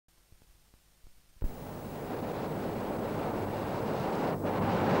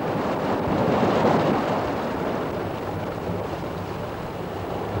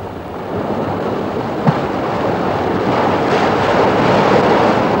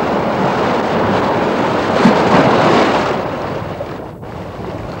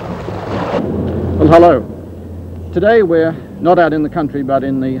hello. Today we're not out in the country but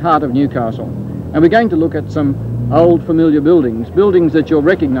in the heart of Newcastle, and we're going to look at some old familiar buildings that you'll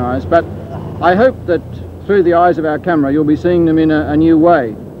recognise, but I hope that through the eyes of our camera you'll be seeing them in a new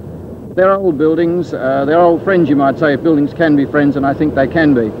way. They're old buildings, they're old friends, you might say, if buildings can be friends, and I think they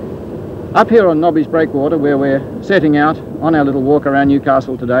can be. Up here on Nobbys Breakwater, where we're setting out on our little walk around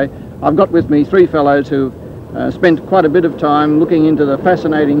Newcastle today, I've got with me three fellows who've spent quite a bit of time looking into the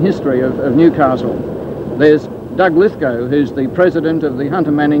fascinating history of Newcastle. There's Doug Lithgow, who's the president of the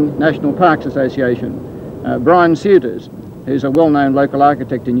Hunter Manning National Parks Association, Brian Suters, who's a well-known local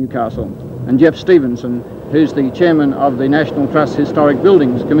architect in Newcastle, and Geoff Stevenson, who's the chairman of the National Trust Historic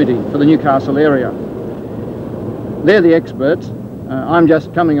Buildings Committee for the Newcastle area. They're the experts. I'm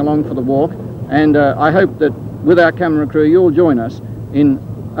just coming along for the walk, and I hope that with our camera crew you'll join us in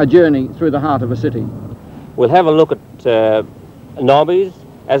a journey through the heart of a city. We'll have a look at Nobbys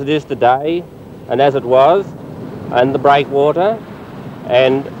as it is today and as it was, and the Breakwater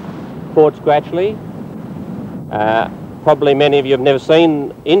and Fort Scratchley. Probably many of you have never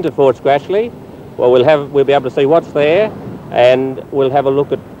seen into Fort Scratchley. Well, we'll be able to see what's there, and we'll have a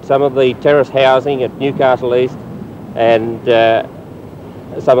look at some of the terrace housing at Newcastle East and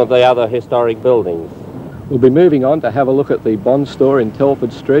some of the other historic buildings. We'll be moving on to have a look at the Bond Store in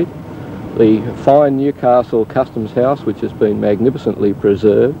Telford Street, the fine Newcastle Customs House, which has been magnificently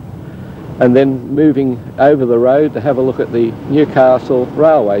preserved, and then moving over the road to have a look at the Newcastle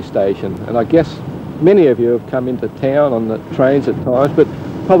railway station. And I guess many of you have come into town on the trains at times, but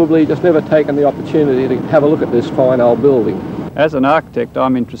probably just never taken the opportunity to have a look at this fine old building. As an architect,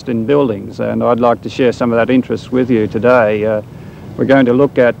 I'm interested in buildings, and I'd like to share some of that interest with you today. We're going to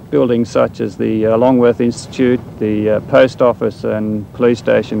look at buildings such as the Longworth Institute, the Post Office and Police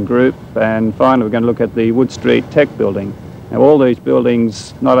Station Group, and finally we're going to look at the Wood Street Tech Building. Now, all these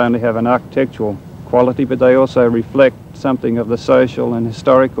buildings not only have an architectural quality, but they also reflect something of the social and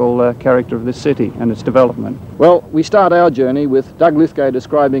historical character of the city and its development. Well, we start our journey with Doug Lithgow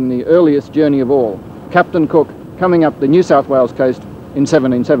describing the earliest journey of all, Captain Cook coming up the New South Wales coast in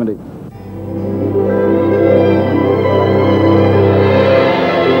 1770.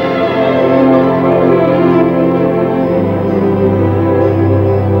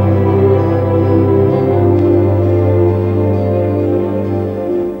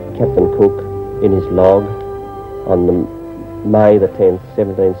 Captain Cook, in his log on May the 10th,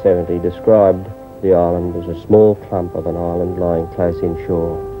 1770, described the island as a small clump of an island lying close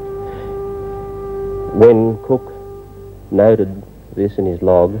inshore. When Cook noted this in his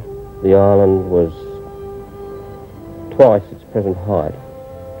log, the island was twice its present height,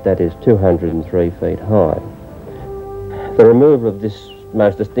 that is 203 feet high. The removal of this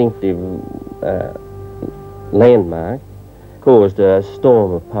most distinctive landmark caused a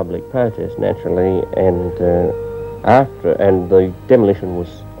storm of public protest, naturally, and the demolition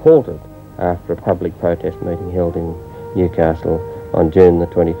was halted after a public protest meeting held in Newcastle on June the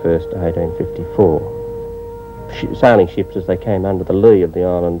 21st, 1854. Sailing ships, as they came under the lee of the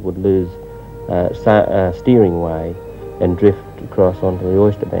island, would lose steering way and drift across onto the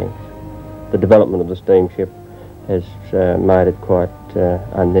oyster banks. The development of the steamship has made it quite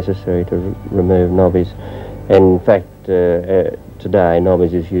unnecessary to remove Nobbys. In fact, today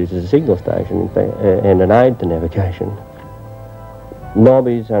Nobbys is used as a signal station, in fact, and an aid to navigation.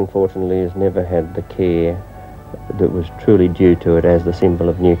 Nobbys, unfortunately, has never had the care that was truly due to it as the symbol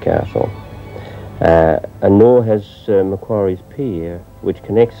of Newcastle. And nor has Macquarie's Pier, which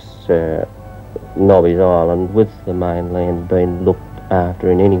connects Nobbys Island with the mainland, been looked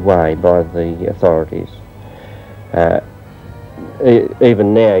after in any way by the authorities.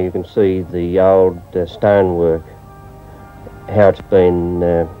 Even now you can see the old stonework, how it's been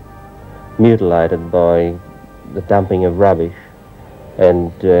mutilated by the dumping of rubbish,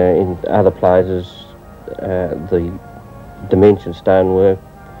 and in other places the dimension stonework,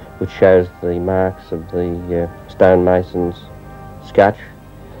 which shows the marks of the stonemason's scutch,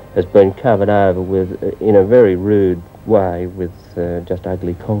 has been covered over with, in a very rude way, with just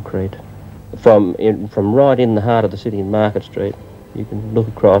ugly concrete. From right in the heart of the city in Market Street, you can look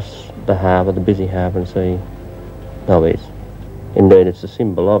across the harbour, the busy harbour, and see Nobbys. Indeed, it's a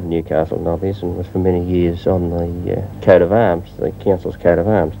symbol of Newcastle, Nobbys, and was for many years on the coat of arms, the council's coat of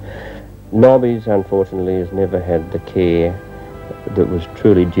arms. Nobbys, unfortunately, has never had the care that was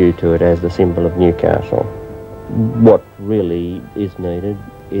truly due to it as the symbol of Newcastle. What really is needed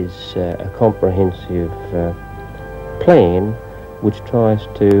is a comprehensive plan which tries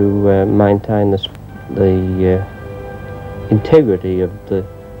to maintain the integrity of the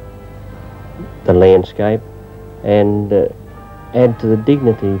landscape and add to the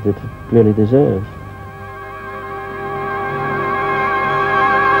dignity that it really deserves.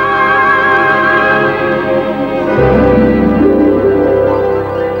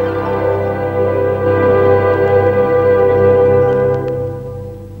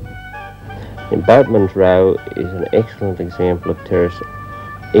 Boatmans Row is an excellent example of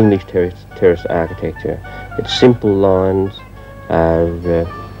English terrace architecture. Its simple lines are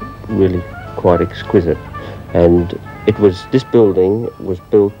really quite exquisite, and this building was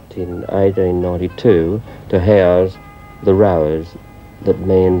built in 1892 to house the rowers that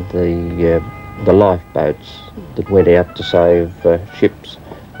manned the lifeboats that went out to save ships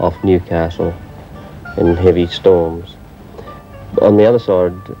off Newcastle in heavy storms. On the other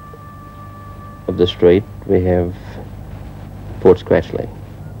side of the street we have Port Scratchley.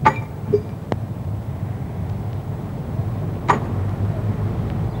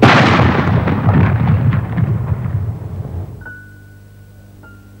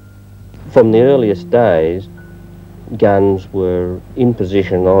 From the earliest days, guns were in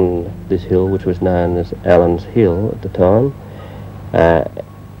position on this hill, which was known as Allen's Hill at the time,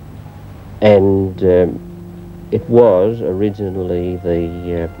 and it was originally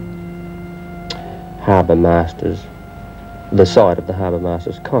the harbour master's, the site of the harbour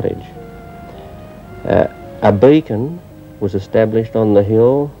master's cottage. A beacon was established on the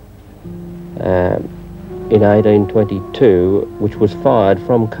hill in 1822, which was fired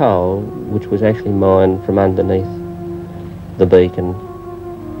from coal, which was actually mined from underneath the beacon.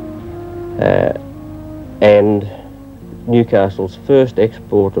 And Newcastle's first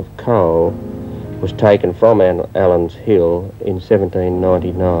export of coal was taken from Allen's Hill in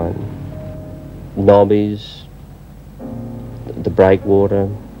 1799. Nobbys, the Breakwater,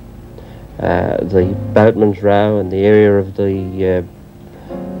 the Boatmans Row and the area of the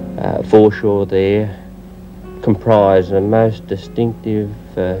foreshore there comprise a most distinctive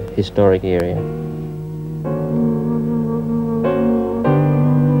historic area.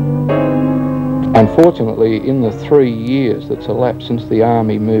 Unfortunately, in the 3 years that's elapsed since the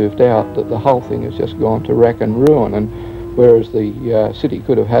army moved out, that the whole thing has just gone to rack and ruin, and whereas the city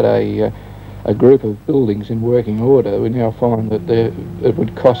could have had a group of buildings in working order, we now find that it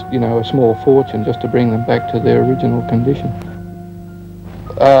would cost, a small fortune just to bring them back to their original condition.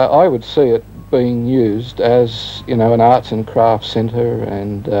 I would see it being used as, an arts and crafts centre,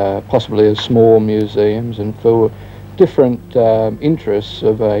 and possibly as small museums, and for different interests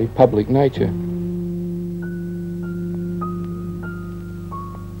of a public nature.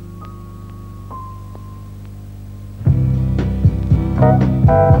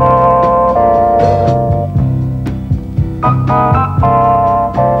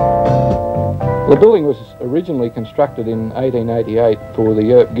 The building was originally constructed in 1888 for the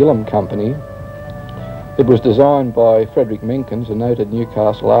Gillam Company. It was designed by Frederick Menkins, a noted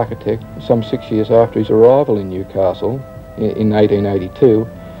Newcastle architect, some 6 years after his arrival in Newcastle in 1882,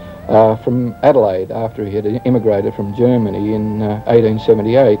 from Adelaide after he had immigrated from Germany in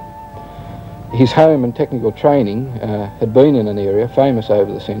 1878. His home and technical training had been in an area famous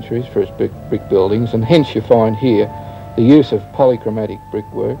over the centuries for its brick buildings, and hence you find here the use of polychromatic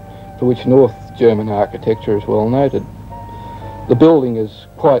brickwork, for which North German architecture is well noted. The building is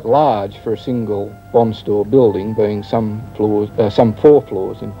quite large for a single bond store building, being some 4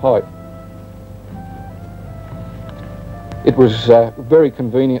 floors in height. It was very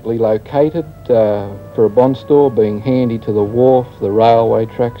conveniently located for a bond store, being handy to the wharf, the railway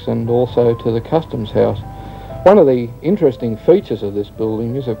tracks, and also to the customs house. One of the interesting features of this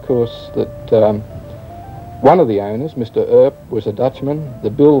building is, of course, that one of the owners, Mr. Earp, was a Dutchman. The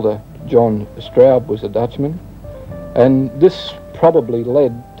builder, John Straub, was a Dutchman, and this probably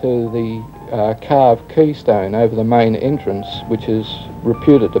led to the carved keystone over the main entrance, which is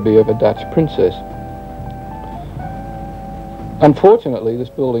reputed to be of a Dutch princess. Unfortunately, this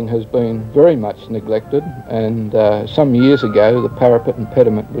building has been very much neglected, and some years ago the parapet and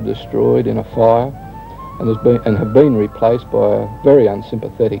pediment were destroyed in a fire, and have been replaced by a very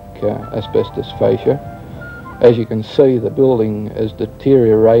unsympathetic asbestos fascia. As you can see, the building has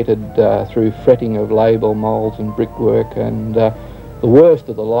deteriorated through fretting of label moulds and brickwork, and the worst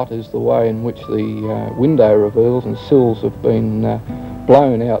of the lot is the way in which the window reveals and sills have been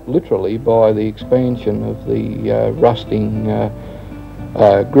blown out literally by the expansion of the rusting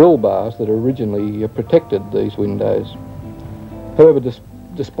grill bars that originally protected these windows. However,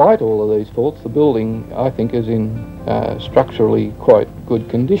 despite all of these faults, the building, I think, is in structurally quite good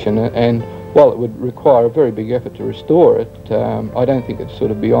condition, and while it would require a very big effort to restore it, I don't think it's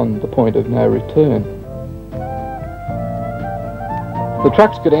sort of beyond the point of no return. The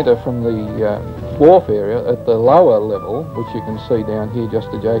trucks could enter from the wharf area at the lower level, which you can see down here just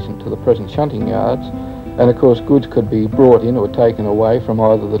adjacent to the present shunting yards, and of course goods could be brought in or taken away from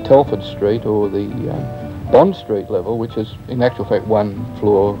either the Telford Street or the Bond Street level, which is in actual fact 1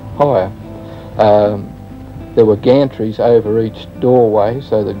 floor higher. There were gantries over each doorway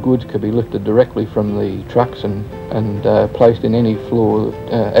so that goods could be lifted directly from the trucks and placed in any floor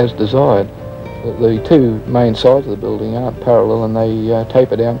as desired. The two main sides of the building aren't parallel, and they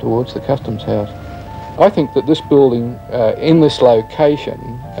taper down towards the customs house. I think that this building in this location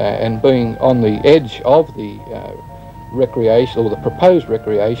and being on the edge of the recreation, or the proposed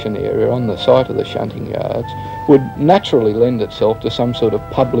recreation area on the site of the shunting yards, would naturally lend itself to some sort of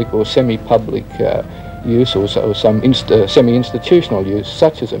public or semi-public use, or some semi-institutional use,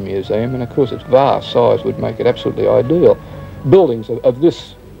 such as a museum, and of course its vast size would make it absolutely ideal. Buildings of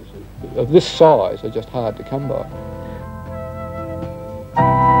this size are just hard to come by.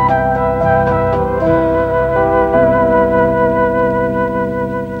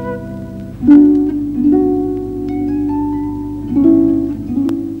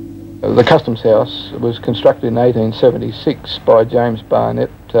 The Customs House was constructed in 1876 by James Barnett,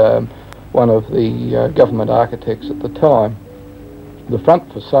 one of the government architects at the time. The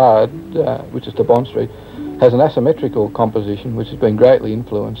front facade, which is to Bond Street, has an asymmetrical composition which has been greatly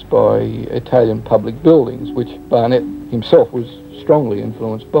influenced by Italian public buildings, which Barnett himself was strongly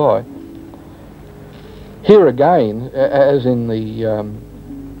influenced by. Here again, as in the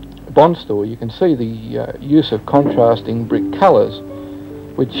Bond store, you can see the use of contrasting brick colours,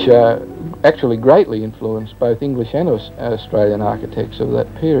 which actually greatly influenced both English and Australian architects of that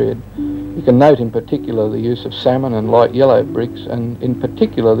period. You can note in particular the use of salmon and light yellow bricks, and in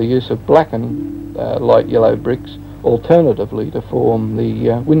particular the use of black and light yellow bricks alternatively to form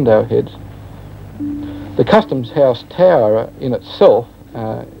the window heads. The Customs House tower in itself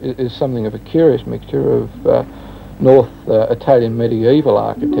is something of a curious mixture of North Italian medieval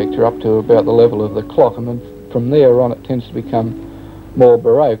architecture up to about the level of the clock, and then from there on it tends to become more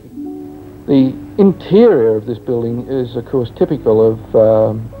Baroque. The interior of this building is of course typical of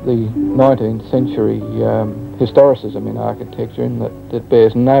the 19th century historicism in architecture, in that it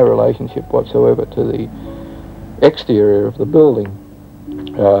bears no relationship whatsoever to the exterior of the building.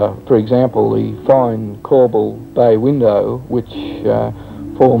 For example, the fine corbel bay window, which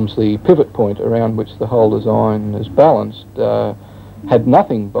forms the pivot point around which the whole design is balanced, had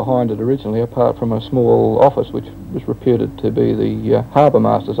nothing behind it originally apart from a small office which was reputed to be the harbour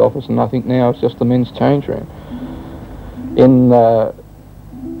master's office, and I think now it's just the men's change room. In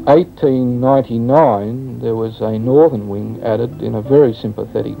 1899 there was a northern wing added in a very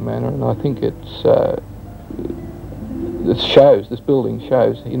sympathetic manner, and I think this building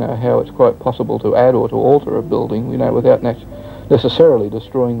shows, you know, how it's quite possible to add or to alter a building, you know, without necessarily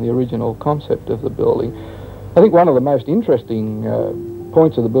destroying the original concept of the building. I think one of the most interesting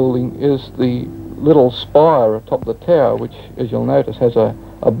points of the building is the little spire atop the tower, which, as you'll notice, has a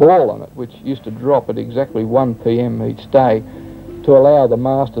ball on it, which used to drop at exactly 1 p.m. each day to allow the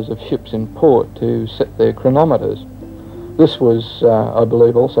masters of ships in port to set their chronometers. This was, I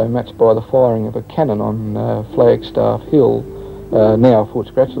believe, also matched by the firing of a cannon on Flagstaff Hill, now Fort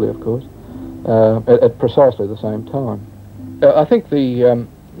Scratchley, of course, at precisely the same time. I think the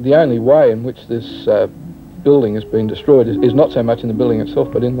only way in which this building has been destroyed is not so much in the building itself,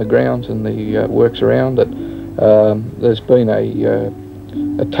 but in the grounds and the works around it. There's been a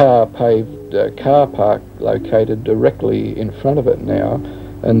tar-paved car park located directly in front of it now,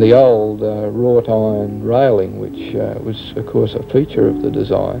 and the old wrought iron railing, which was of course a feature of the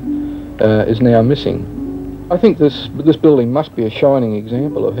design, is now missing. I think this building must be a shining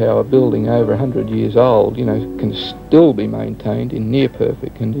example of how a building over 100 years old, you know, can still be maintained in near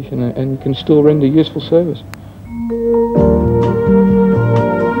perfect condition and can still render useful service.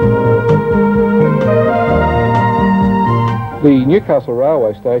 The Newcastle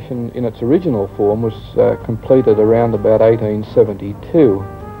railway station in its original form was completed around about 1872.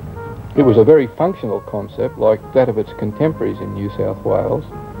 It was a very functional concept like that of its contemporaries in New South Wales.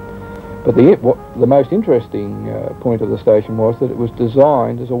 But the most interesting point of the station was that it was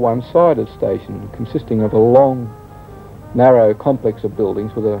designed as a one-sided station consisting of a long, narrow complex of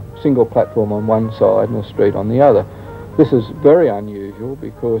buildings with a single platform on one side and a street on the other. This is very unusual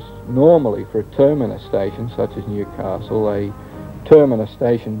because normally for a terminus station such as Newcastle, a terminus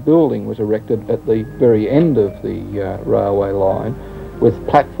station building was erected at the very end of the railway line, with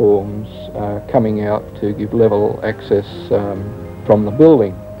platforms coming out to give level access from the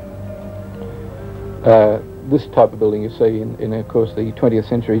building. This type of building you see in of course the 20th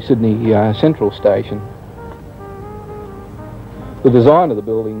century Sydney Central Station. The design of the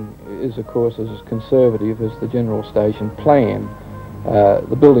building is of course as conservative as the general station plan.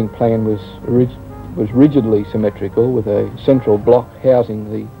 The building plan was rigidly symmetrical, with a central block housing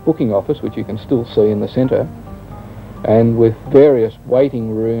the booking office, which you can still see in the centre. and with various waiting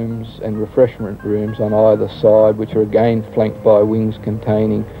rooms and refreshment rooms on either side, which are again flanked by wings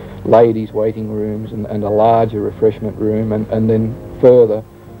containing ladies' waiting rooms and a larger refreshment room, and then further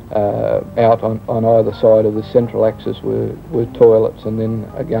out on either side of the central axis were toilets, and then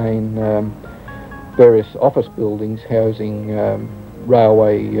again various office buildings housing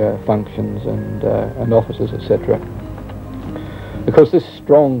railway functions and offices, etc. Of course, this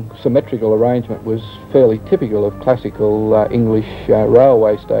strong symmetrical arrangement was fairly typical of classical English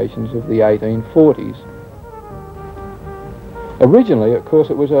railway stations of the 1840s. Originally, of course,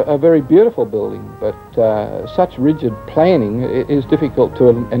 it was a very beautiful building, but such rigid planning is difficult to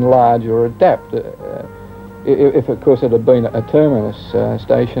enlarge or adapt. If, of course, it had been a terminus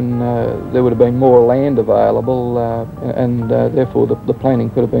station, there would have been more land available, and therefore the planning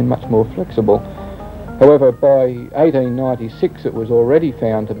could have been much more flexible. However, by 1896 it was already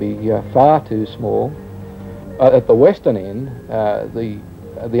found to be far too small. At the western end,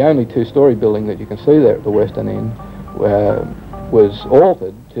 the only two-storey building that you can see there at the western end was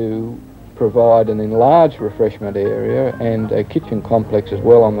altered to provide an enlarged refreshment area and a kitchen complex as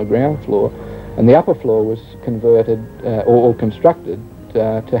well on the ground floor, and the upper floor was converted or constructed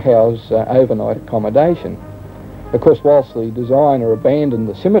to house overnight accommodation. Of course, whilst the designer abandoned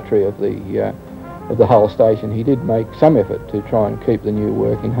the symmetry of the whole station, he did make some effort to try and keep the new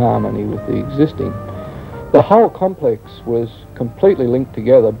work in harmony with the existing. The whole complex was completely linked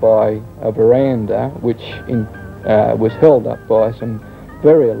together by a veranda, which was held up by some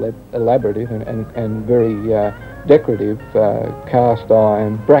very elaborative and very decorative cast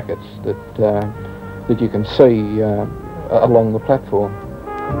iron brackets that you can see along the platform.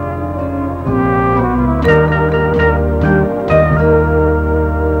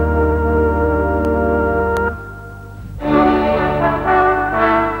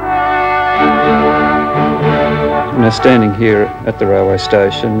 Now, standing here at the railway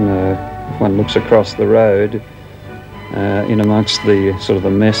station, if one looks across the road, in amongst the sort of the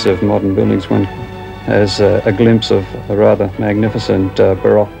mess of modern buildings, one has a glimpse of a rather magnificent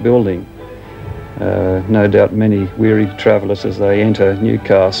Baroque building. No doubt many weary travellers as they enter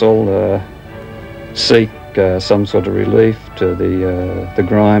Newcastle seek some sort of relief to the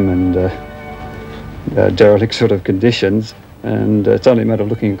grime and derelict sort of conditions, and it's only a matter of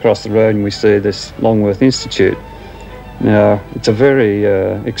looking across the road and we see this Longworth Institute. Now, it's a very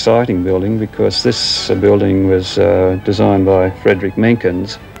exciting building because this building was designed by Frederick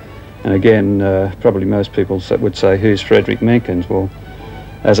Menkins, and again, probably most people would say, who's Frederick Menkins? Well,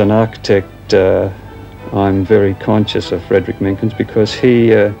 as an architect, I'm very conscious of Frederick Menkins because he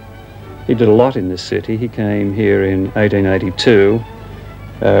did a lot in this city. He came here in 1882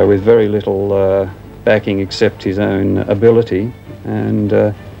 with very little backing except his own ability, and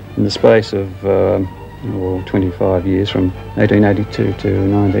in the space of 25 years, from 1882 to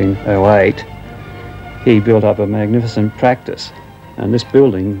 1908, he built up a magnificent practice. And this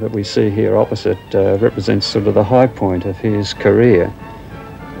building that we see here opposite represents sort of the high point of his career.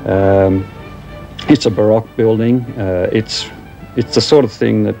 It's a Baroque building. It's the sort of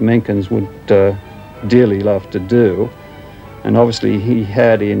thing that Menkins would dearly love to do. And obviously he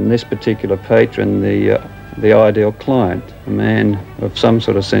had in this particular patron the ideal client, a man of some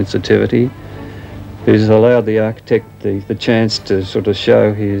sort of sensitivity, who's allowed the architect the chance to sort of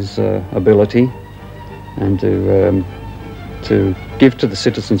show his ability and to give to the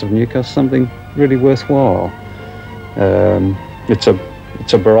citizens of Newcastle something really worthwhile. It's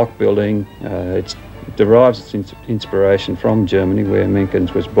a Baroque building. It derives its inspiration from Germany, where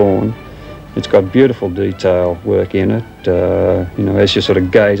Menkins was born. It's got beautiful detail work in it. You know, as you sort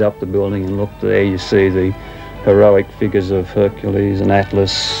of gaze up the building and look there, you see the heroic figures of Hercules and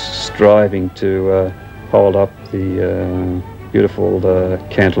Atlas striving to hold up the beautiful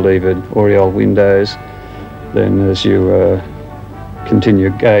cantilevered oriel windows. Then as you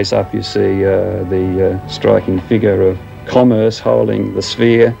continue to gaze up, you see the striking figure of Commerce holding the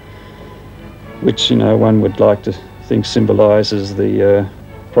sphere, which, you know, one would like to think symbolises the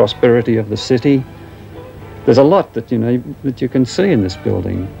prosperity of the city. There's a lot that, you know, that you can see in this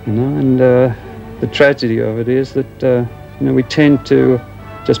building, you know, and the tragedy of it is that, you know, we tend to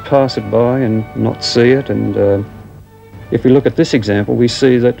just pass it by and not see it. And if we look at this example, we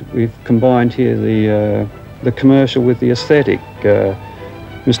see that we've combined here the commercial with the aesthetic.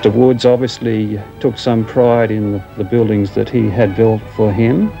 Mr. Woods obviously took some pride in the buildings that he had built for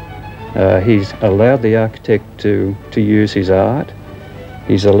him. He's allowed the architect to use his art.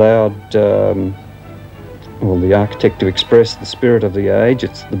 He's allowed the architect to express the spirit of the age.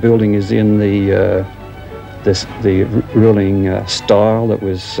 The building is in the ruling style that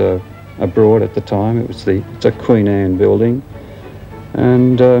was abroad at the time. It's a Queen Anne building,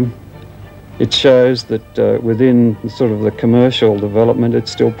 and it shows that within sort of the commercial development,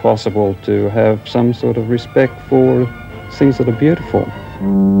 it's still possible to have some sort of respect for things that are beautiful.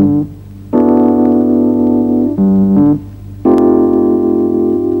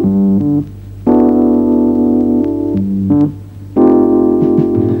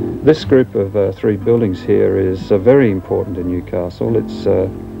 This group of 3 buildings here is very important in Newcastle.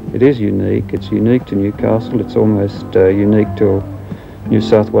 It is unique. It's unique to Newcastle. It's almost unique to New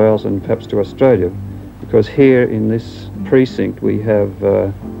South Wales and perhaps to Australia, because here in this precinct we have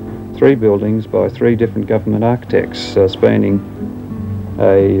 3 buildings by 3 different government architects spanning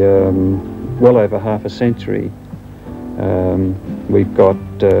well over half a century. We've got,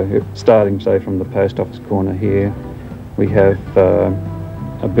 starting say from the post office corner here, we have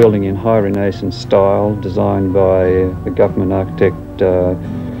a building in high Renaissance style designed by the government architect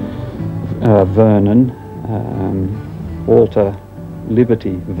Vernon, Walter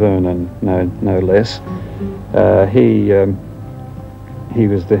Liberty Vernon, no less. He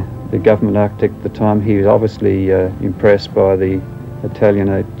was the government architect at the time. He was obviously impressed by the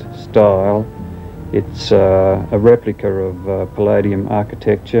Italianate style. It's a replica of Palladian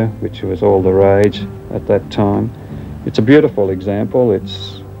architecture, which was all the rage at that time. It's a beautiful example.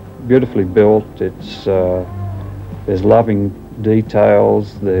 It's beautifully built. There's loving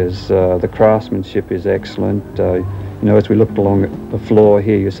details. The craftsmanship is excellent. You know, as we looked along the floor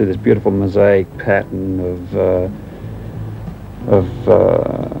here, you see this beautiful mosaic pattern of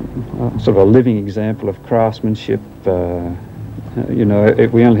sort of a living example of craftsmanship. You know,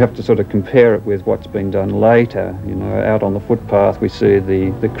 we only have to sort of compare it with what's been done later. You know, out on the footpath we see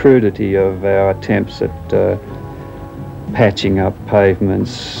the crudity of our attempts at patching up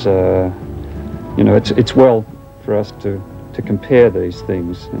pavements. You know, it's well for us to compare these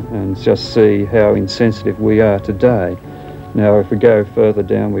things and just see how insensitive we are today. Now, if we go further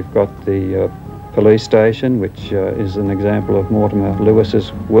down, we've got the police station, which is an example of Mortimer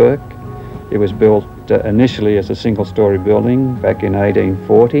Lewis's work. It was built initially as a single-storey building back in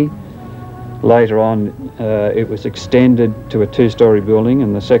 1840. Later on, it was extended to a 2-storey building,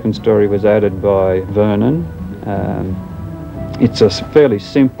 and the 2nd storey was added by Vernon. It's a fairly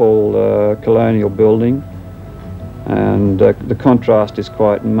simple colonial building, and the contrast is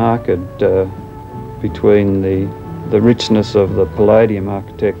quite marked between the richness of the Palladian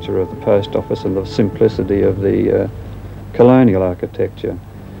architecture of the post office and the simplicity of the colonial architecture.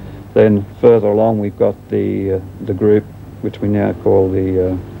 Then further along we've got the group which we now call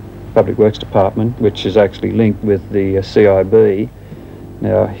the Public Works Department, which is actually linked with the CIB.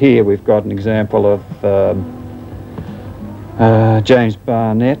 Now here we've got an example of James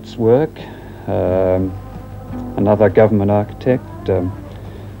Barnett's work, another government architect.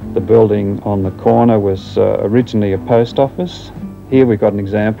 The building on the corner was originally a post office. Here we've got an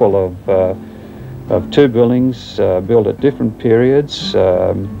example of 2 buildings built at different periods.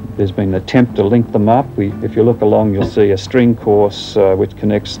 There's been an attempt to link them up. If you look along, you'll see a string course which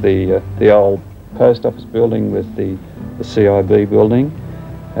connects the old post office building with the CIB building.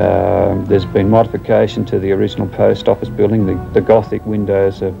 There's been modification to the original post office building. The Gothic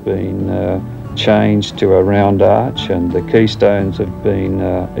windows have been changed to a round arch, and the keystones have been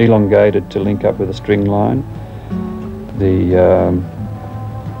elongated to link up with a string line. The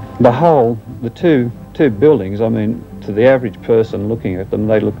two buildings, I mean, to the average person looking at them,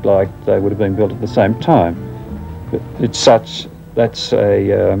 they look like they would have been built at the same time. But that's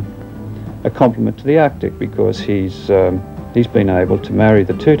a compliment to the architect, because he's been able to marry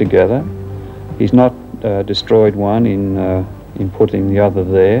the two together. He's not destroyed one in putting the other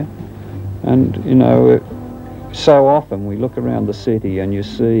there. And you know, so often we look around the city and you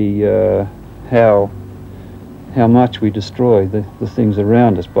see how much we destroy the things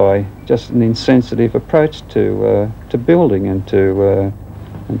around us by just an insensitive approach to building and to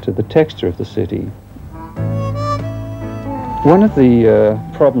the texture of the city. One of the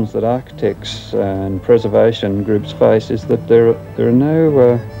problems that architects and preservation groups face is that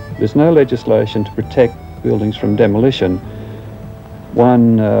there's no legislation to protect buildings from demolition.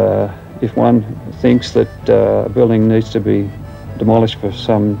 If one thinks that a building needs to be demolished for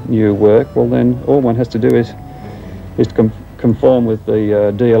some new work, well then all one has to do is to conform with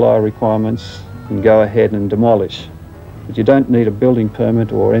the DLI requirements and go ahead and demolish. But you don't need a building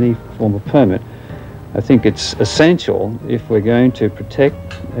permit or any form of permit. I think it's essential, if we're going to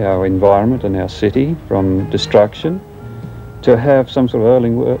protect our environment and our city from destruction, to have some sort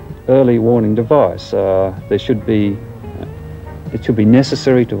of early warning device. It should be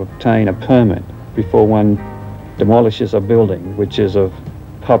necessary to obtain a permit before one demolishes a building which is of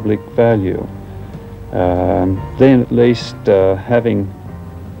public value. Then at least having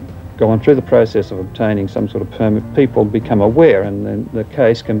gone through the process of obtaining some sort of permit, people become aware, and then the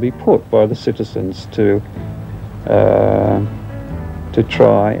case can be put by the citizens to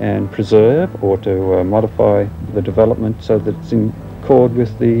try and preserve or to modify the development so that it's in accord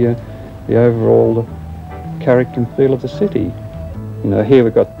with the overall character and feel of the city. You know, here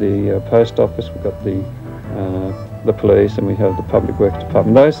we've got the post office, we've got the police, and we have the public works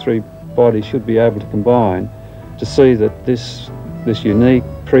department. Those three bodies should be able to combine to see that this unique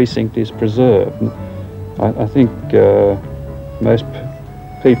precinct is preserved. I think most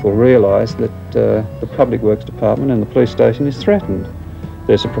people realise that the public works department and the police station is threatened.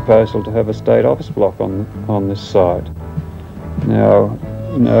 There's a proposal to have a state office block on this site. Now,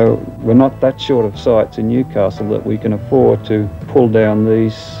 you know, we're not that short of sites in Newcastle that we can afford to pull down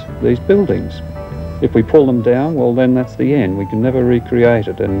these buildings. If we pull them down, well, then that's the end. We can never recreate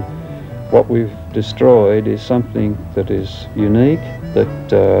it, and what we've destroyed is something that is unique,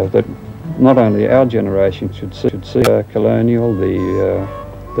 that not only our generation should see colonial,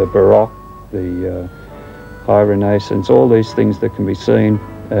 the Baroque, the High Renaissance, all these things that can be seen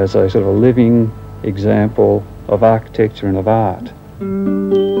as a sort of a living example of architecture and of art.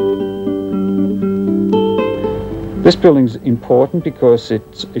 This building's important because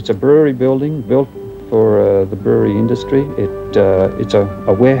it's a brewery building built for the brewery industry. It's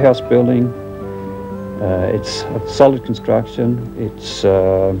a warehouse building. It's a solid construction. It's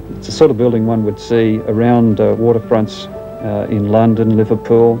the sort of building one would see around waterfronts in London,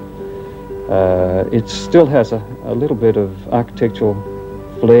 Liverpool. It still has a little bit of architectural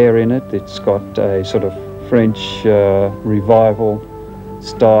flair in it. It's got a sort of French revival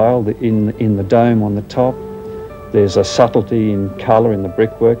style in the dome on the top. There's a subtlety in colour in the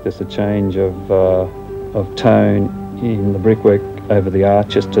brickwork. There's a change of tone in the brickwork over the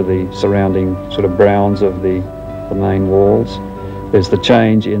arches to the surrounding sort of browns of the main walls. There's the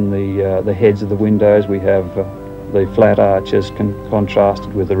change in the heads of the windows. We have the flat arches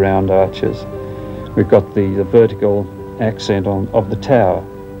contrasted with the round arches. We've got the vertical accent of the tower.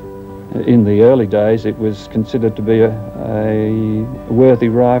 In the early days, it was considered to be a worthy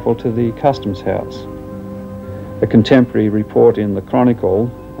rival to the Customs House. A contemporary report in the Chronicle,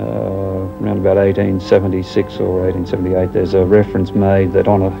 around about 1876 or 1878, there's a reference made that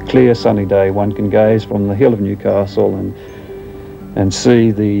on a clear sunny day one can gaze from the hill of Newcastle and see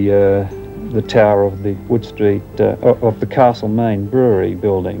the tower of the Wood Street, of the Castle Main Brewery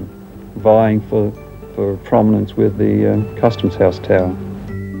building, vying for prominence with the Customs House tower.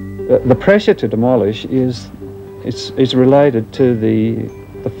 The pressure to demolish is related to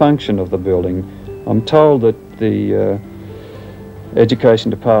the function of the building. I'm told that the Education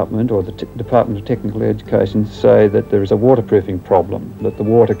Department or the Department of Technical Education say that there is a waterproofing problem, that the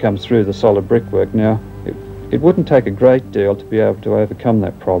water comes through the solid brickwork. Now, it wouldn't take a great deal to be able to overcome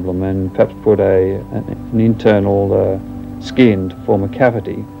that problem and perhaps put an internal skin to form a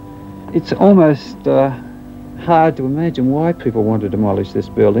cavity. It's almost hard to imagine why people want to demolish this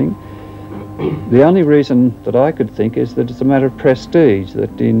building. The only reason that I could think is that it's a matter of prestige, that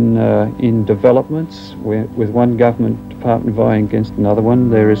in developments with one government department vying against another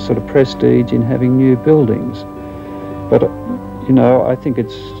one, there is sort of prestige in having new buildings. But you know, I think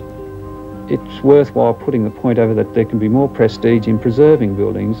it's worthwhile putting the point over that there can be more prestige in preserving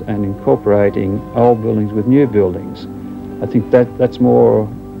buildings and incorporating old buildings with new buildings. I think that's more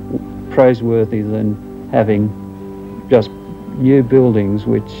praiseworthy than having just new buildings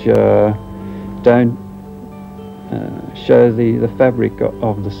which don't show the fabric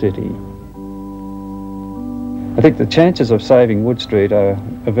of the city. I think the chances of saving Wood Street are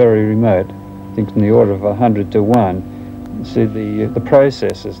very remote. I think in the order of 100 to 1. You see, the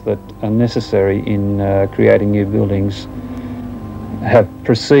processes that are necessary in creating new buildings have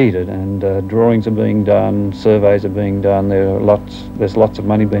proceeded, and drawings are being done, surveys are being done. There's lots of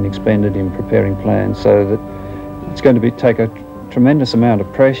money being expended in preparing plans, so that it's going to take a tremendous amount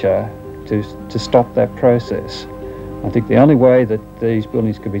of pressure to stop that process. I think the only way that these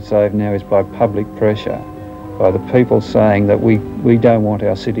buildings could be saved now is by public pressure, by the people saying that we don't want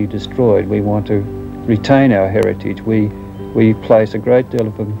our city destroyed, we want to retain our heritage. We place a great deal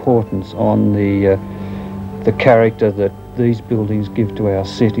of importance on the character that these buildings give to our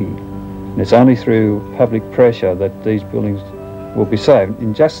city. And it's only through public pressure that these buildings will be saved.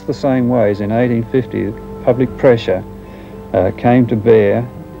 In just the same way as in 1850, public pressure came to bear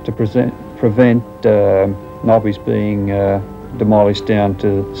to prevent Nobbys being demolished down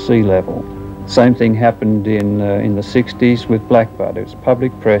to sea level. Same thing happened in the 60s with Blackbutt. It was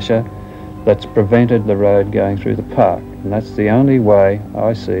public pressure that's prevented the road going through the park. And that's the only way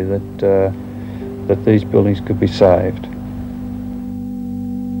I see that, that these buildings could be saved.